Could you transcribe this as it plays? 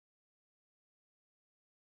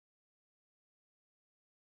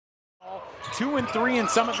2 and 3 in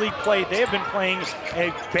Summit League play. They have been playing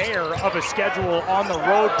a bear of a schedule on the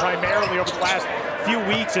road primarily over the last few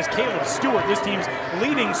weeks as Caleb Stewart, this team's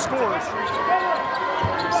leading scorer.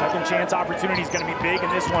 Second chance opportunity is going to be big in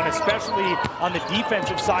this one, especially on the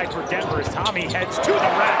defensive side for Denver as Tommy heads to the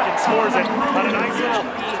rack and scores it on a nice little...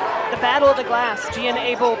 The battle of the glass, being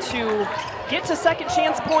able to get to second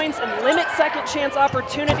chance points and limit second chance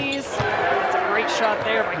opportunities. That's a great shot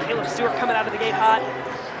there by Caleb Stewart coming out of the gate hot.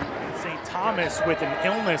 St. Thomas with an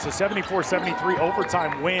illness, a 74-73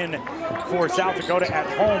 overtime win for South Dakota at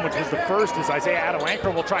home, which was the first as Isaiah Adewanker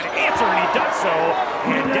will try to answer, and he does so.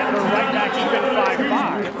 And Denver right back even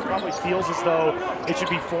 5-5. Probably feels as though it should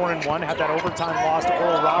be 4-1. Had that overtime loss to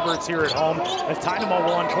Oral Roberts here at home as Tynamo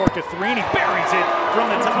will uncork a 3, and he buries it from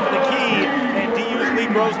the top of the key. And DU's lead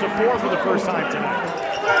grows to 4 for the first time tonight.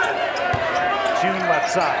 June left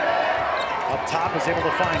side. Up top is able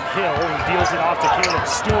to find Hill, who deals it off to Caleb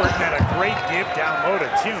Stewart, and then a great give down low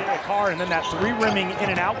to June. And then that 3 rimming in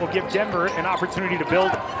and out will give Denver an opportunity to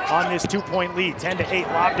build on this 2-point lead.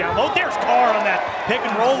 10-8 lob down low. There's Carr on that pick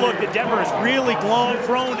and roll look that Denver has really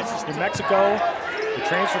grown. This is New Mexico, the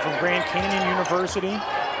transfer from Grand Canyon University,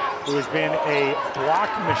 who has been a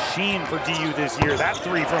block machine for DU this year. That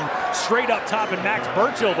 3 from straight up top, and Max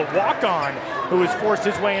Burchill, the walk-on, who has forced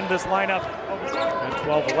his way into this lineup at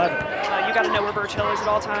 12-11. You got to know where Burchill is at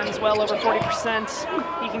all times, well over 40%.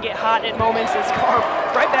 He can get hot at moments. His car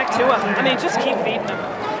right back to him. I mean, just keep feeding him.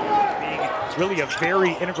 Being really a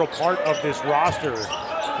very integral part of this roster.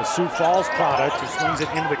 The Sioux Falls product, who swings it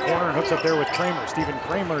into the corner and hooks up there with Kramer. Stephen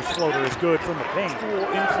Kramer's floater is good from the paint.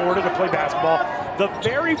 In Florida to play basketball. The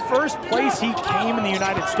very first place he came in the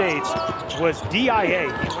United States was DIA.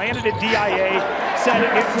 He landed at DIA, said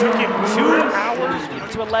it took him 2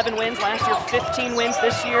 hours. To 11 wins last year, 15 wins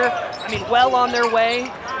this year. I mean, well on their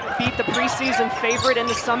way. Beat the preseason favorite in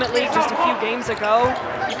the Summit League just a few games ago.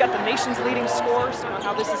 You've got the nation's leading scorers. You know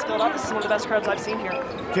how this is filled up. This is one of the best crowds I've seen here.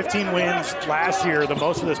 15 wins last year, the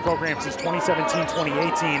most of this program since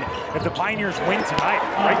 2017-2018. If the Pioneers win tonight,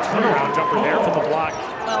 right turnaround jumper there from the block.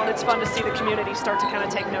 Well, it's fun to see the community start to kind of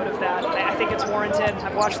take note of that. I think it's warranted.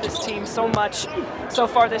 I've watched this team so much so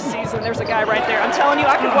far this season. There's a guy right there. I'm telling you,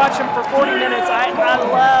 I could watch him for 40 minutes. I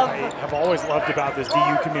have always loved about this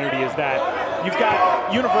DU community is that you've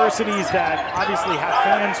got universities that obviously have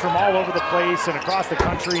fans from all over the place and across the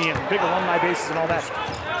country and big alumni bases and all that.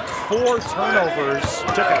 4 turnovers,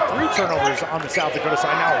 took out 3 turnovers on the South Dakota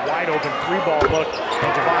side. Now a wide open 3-ball look,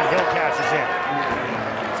 and Javon Hill cashes in.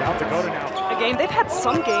 South Dakota now. They've had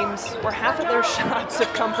some games where half of their shots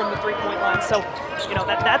have come from the 3-point line. So, you know,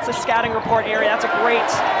 that's a scouting report area. That's a great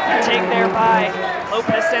take there by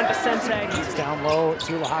Lopez San Vicente. He's down low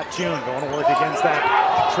to Lahat June, going to work against that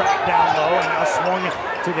trap down low, and now swung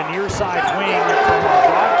to the near side wing from our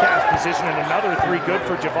broadcast position, and another 3 good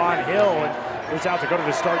for Javon Hill. And for South Dakota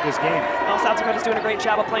to start this game. Well, South Dakota's doing a great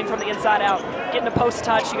job of playing from the inside out. Getting a post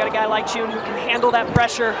touch. You got a guy like June who can handle that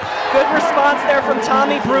pressure. Good response there from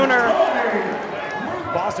Tommy Bruner.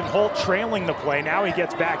 Boston Holt trailing the play. Now he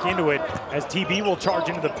gets back into it as TB will charge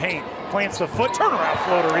into the paint. Plants the foot. Turnaround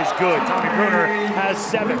floater is good. Tommy Bruner has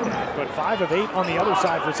 7, but 5 of 8 on the other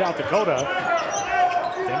side for South Dakota.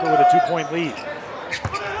 Denver with a 2-point lead.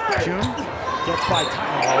 June gets by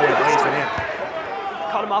Tynamo and lays it in.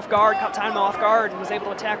 Caught him off guard, caught Tynamo off guard, and was able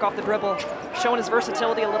to attack off the dribble, showing his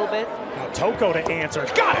versatility a little bit. Now Toko to answer.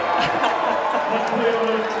 Got it!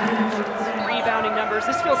 Rebounding numbers.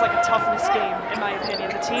 This feels like a toughness game, in my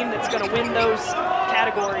opinion. The team that's going to win those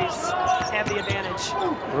categories have the advantage.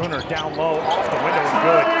 Bruner down low, off the window, and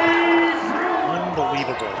good.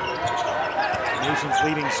 Unbelievable. Nation's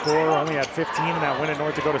leading scorer, only had 15 in that win at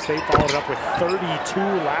North Dakota State, followed it up with 32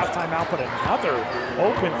 last time out, but another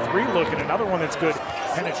open 3 look and another one that's good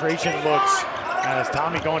penetration looks as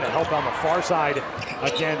Tommy going to help on the far side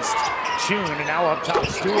against June, and now up top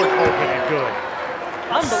Stewart open and good.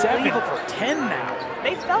 Unbelievable. 7 for 10 now.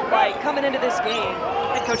 They felt like coming into this game,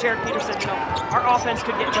 head coach Eric Peterson, you know, our offense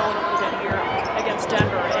could get going a little bit here against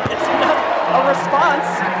Denver. It's a response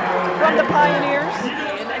from the Pioneers.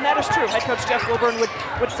 And that is true. Head coach Jeff Wilburn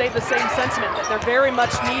would say the same sentiment, that they're very much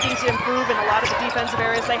needing to improve in a lot of the defensive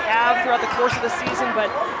areas they have throughout the course of the season, but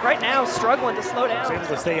right now struggling to slow down. He's able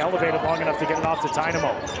to stay elevated long enough to get it off to Tynamo.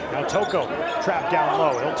 Now Toko trapped down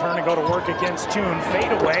low. He'll turn and go to work against June. Fade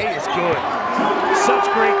away is good. Such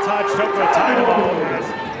great touch, Toko Tynamo.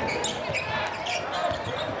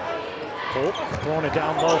 Holt throwing it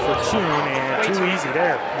down low for June, and too easy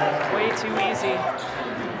there. Way too easy.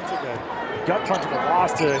 Gut punch of a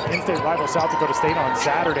loss to in-state rival South Dakota State on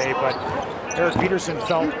Saturday, but Eric Peterson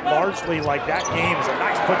felt largely like that game is a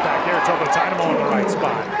nice putback there. Toko Tynamo in the right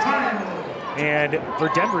spot. And for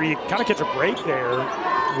Denver, you kind of catch a break there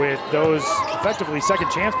with those effectively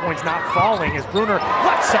second chance points not falling as Bruner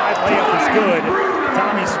left side layup is good.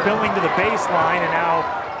 Tommy spilling to the baseline and now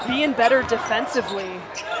being better defensively.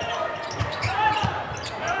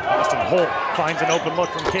 Austin Holt finds an open look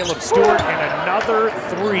from Caleb Stewart and another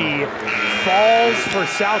three falls for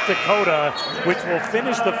South Dakota, which will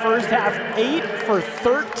finish the first half 8 for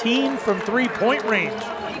 13 from three-point range.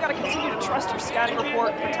 You got to continue to trust your scouting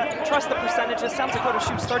report, trust the percentages. South Dakota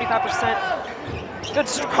shoots 35%. Good,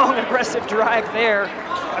 strong, aggressive drive there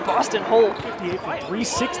by Boston Holt. 58 for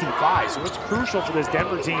 365, so it's crucial for this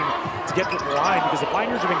Denver team to get to the line because the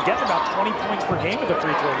Pioneers have been getting about 20 points per game at the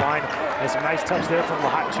free throw line. There's some nice touch there from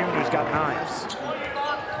Lahat Chun, who's got 9s.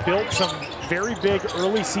 Built some very big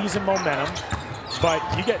early season momentum, but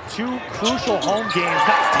you get 2 crucial home games.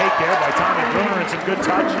 Nice take there by Tommy Bruner and some good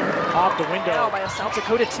touch off the window. Now by a South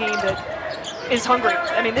Dakota team that is hungry.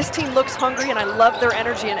 I mean, this team looks hungry, and I love their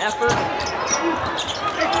energy and effort.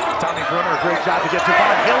 Tommy Bruner, a great job to get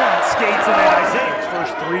Javon Hill on skates, and then Isaiah's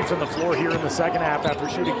first 3 from the floor here in the second half after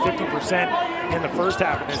shooting 50% in the first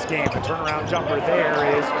half of this game. The turnaround jumper there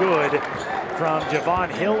is good from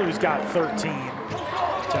Javon Hill, who's got 13.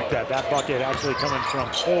 Check that, that bucket actually coming from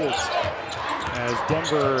Holt as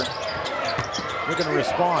Denver looking to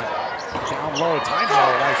respond. Down low, time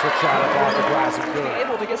low, nice hook shot up off the glass is good.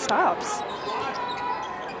 Able to get stops.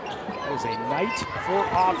 It was a night for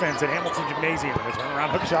offense at Hamilton Gymnasium. The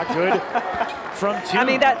turnaround hook shot good from 2. I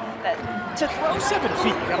mean, that to throw 7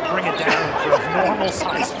 feet, you gotta bring it down for normal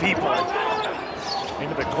sized people.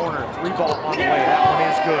 Into the corner, 3 ball on the way, that one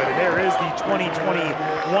is good. And there is the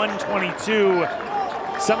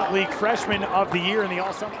 2021-22 Summit League Freshman of the Year in the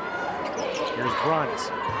All-Summer. Here's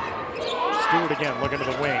Bruns. Stewart again looking to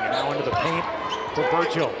the wing and now into the paint for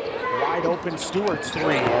Burchill. Wide open Stewart's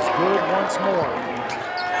 3 is good once more.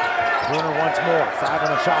 Bruner once more, 5 on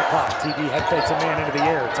the shot clock. TV head fakes a man into the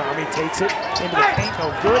air. Tommy takes it into the paint,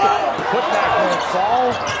 no good. The putback won't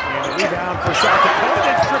fall, and a rebound for South Dakota,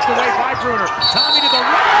 then stripped away by Bruner. Tommy to the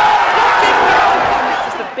right.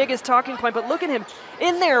 It's the biggest talking point, but look at him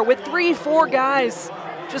in there with 3-4 guys.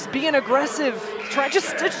 Just being aggressive,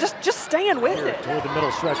 just staying with it. Toward the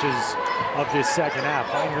middle stretches of this second half.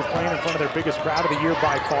 Pioneers playing in front of their biggest crowd of the year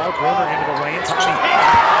by far. Bruner into the lane, Tommy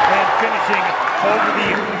and finishing over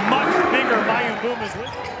the much bigger Mayun Boom is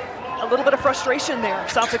lifting. A little bit of frustration there.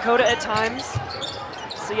 South Dakota at times.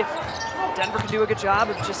 See if Denver can do a good job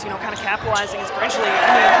of just, kind of capitalizing as Brenchley.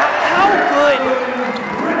 I mean, how good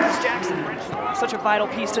is Jackson Brenchley? Such a vital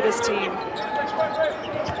piece to this team.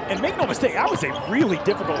 And make no mistake, that was a really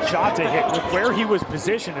difficult shot to hit with where he was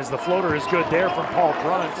positioned as the floater is good there from Paul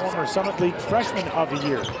Bruns, former Summit League Freshman of the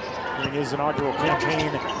Year. During his inaugural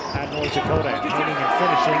campaign at North Dakota, and hitting and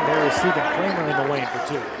finishing, there is Stephen Kramer in the lane for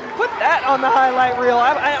 2. Put that on the highlight reel.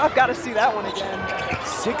 I've got to see that one again.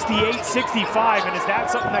 68-65, and is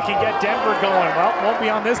that something that can get Denver going? Well, won't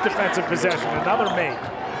be on this defensive possession. Another make.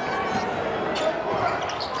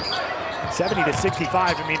 70-65,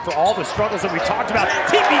 I mean, for all the struggles that we talked about.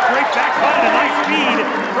 TV break back cut and a nice feed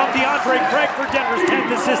from DeAndre Craig for Denver's 10th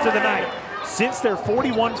assist of the night. Since their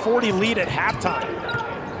 41-40 lead at halftime.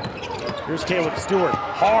 Here's Caleb Stewart,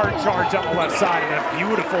 hard charge up the left side and a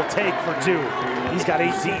beautiful take for 2. He's got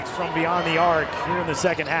 18 from beyond the arc here in the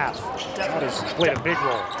second half. That has played a big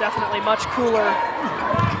role. Definitely much cooler.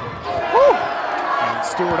 Woo.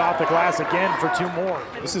 Stewart off the glass again for 2 more.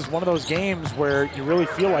 This is one of those games where you really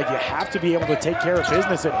feel like you have to be able to take care of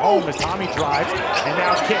business at home as Tommy drives and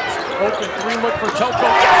now kicks. Open 3 look for Toko.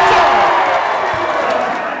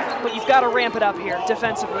 But you've got to ramp it up here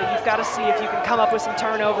defensively. You've got to see if you can come up with some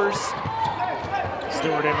turnovers.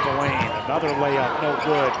 Stewart into the lane. Another layup, no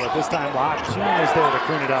good. But this time, Lahat Chun is there to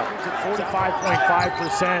clean it up.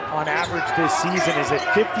 45.5% on average this season. Is at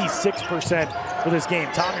 56% for this game.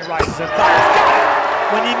 Tommy rises and fires.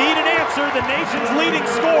 When you need an answer, the nation's leading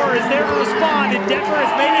scorer is there to respond, and Denver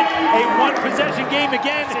has made it a 1-possession game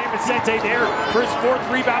again. San Vicente there for his 4th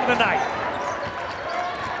rebound of the night.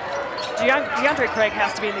 DeAndre Craig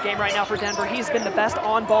has to be in the game right now for Denver. He's been the best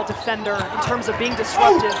on-ball defender in terms of being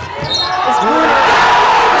disruptive. Tommy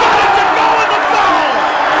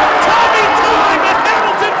time at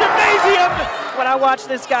Hamilton Gymnasium! When I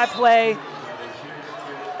watch this guy play,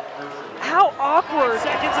 how awkward.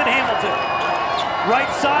 Seconds at Hamilton.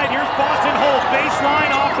 Right side, here's Boston Holt.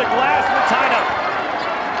 Baseline off the glass, we're tied up.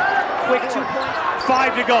 Quick 2 points.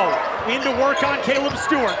 5 to go. Into work on Caleb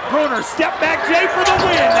Stewart. Bruner, step back Jay for the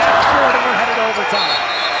win. That's short and we're headed to overtime.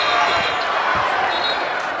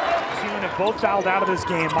 June and both fouled out of this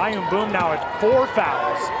game. Mayun Boom now at 4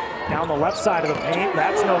 fouls. Down the left side of the paint.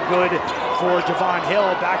 That's no good for Javon Hill.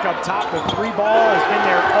 Back up top, the 3 ball has been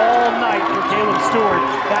there all night for Caleb Stewart.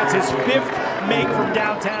 That's his 5th make from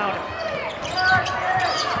downtown.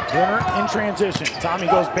 Brunner in transition. Tommy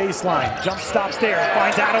goes baseline. Jump stops there.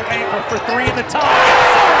 Finds Addo Ankler for 3 in the tie.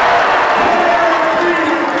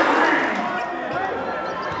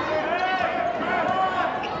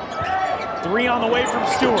 3 on the way from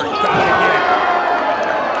Stewart. Got it again.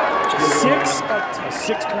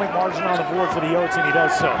 6-point margin on the board for the Yotes, and he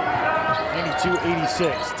does so.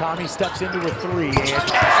 92-86. Tommy steps into a 3 and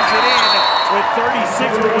passes it in with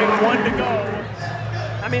 36.1 to go.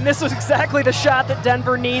 I mean, this was exactly the shot that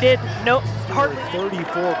Denver needed. No, hardly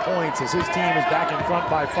 34 points as his team is back in front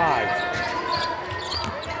by 5.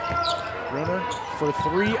 Brunner for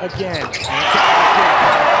 3 again.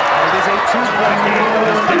 And it is a 2-point game.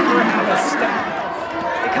 Does Denver have a step?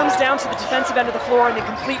 It comes down to the defensive end of the floor in the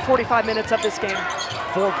complete 45 minutes of this game.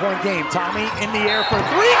 4-point game. Tommy in the air for 3.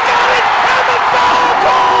 Got it! And the foul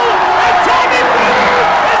goal! And Tommy Brunner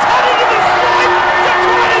is headed to the stripe to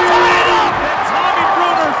try to tie it up! And Tommy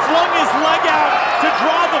Brunner flung his leg out to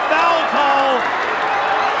draw the foul call.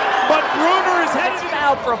 But Brunner is headed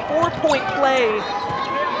fouled for a 4-point play.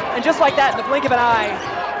 And just like that, in the blink of an eye,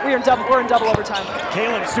 we're in double overtime.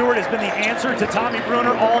 Caleb Stewart has been the answer to Tommy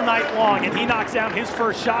Brunner all night long, and he knocks down his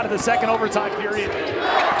first shot of the second overtime period.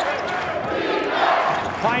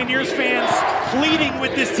 Pioneers fans pleading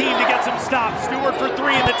with this team to get some stops. Stewart for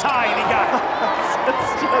 3 in the tie, and he got it. It's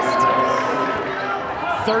just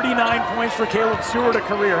 39 points for Caleb Stewart, a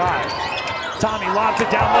career high. Tommy lobs it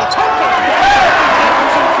down low.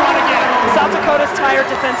 In front again. South Dakota's tired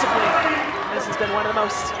defensively. This has been one of the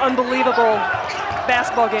most unbelievable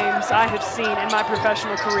basketball games I have seen in my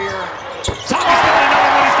professional career. Tommy's got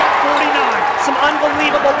another one. He's got 49. Some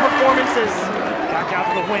unbelievable performances. Back out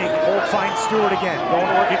to the wing. Holt finds Stewart again. Going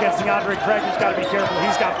to work against DeAndre Craig, who's got to be careful.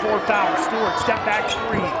 He's got 4 fouls. Stewart, step back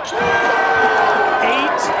 3. 8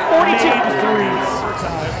 made threes.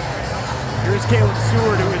 Here's Caleb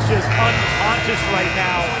Stewart, who is just unconscious right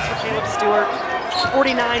now. For Caleb Stewart,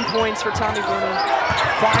 49 points for Tommy Brunner.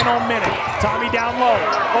 Final minute. Tommy down low.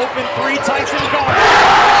 Open 3. Tyson guard.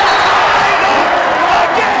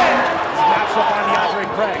 Again. Snaps up on DeAndre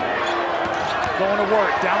Craig. Going to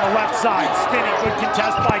work down the left side. Spinning. Good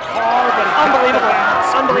contest by Carr, but it's unbelievable.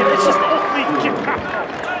 Unbelievable. It's just holy cow.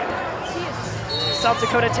 South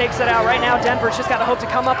Dakota takes it out. Right now, Denver's just got to hope to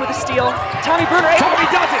come up with a steal. Tommy Brunner. Tommy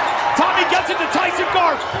does it. Tommy gets it to Tyson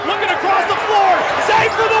Garf. Looking across the floor.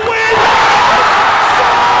 Save for the win.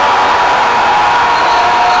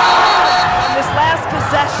 On this last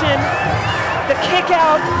possession, the kick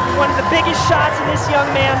out, one of the biggest shots in this young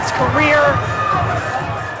man's career.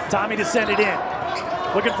 Tommy to send it in.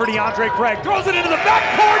 Looking for DeAndre Craig. Throws it into the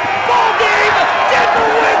backcourt. Ball game.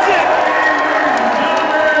 Denver wins.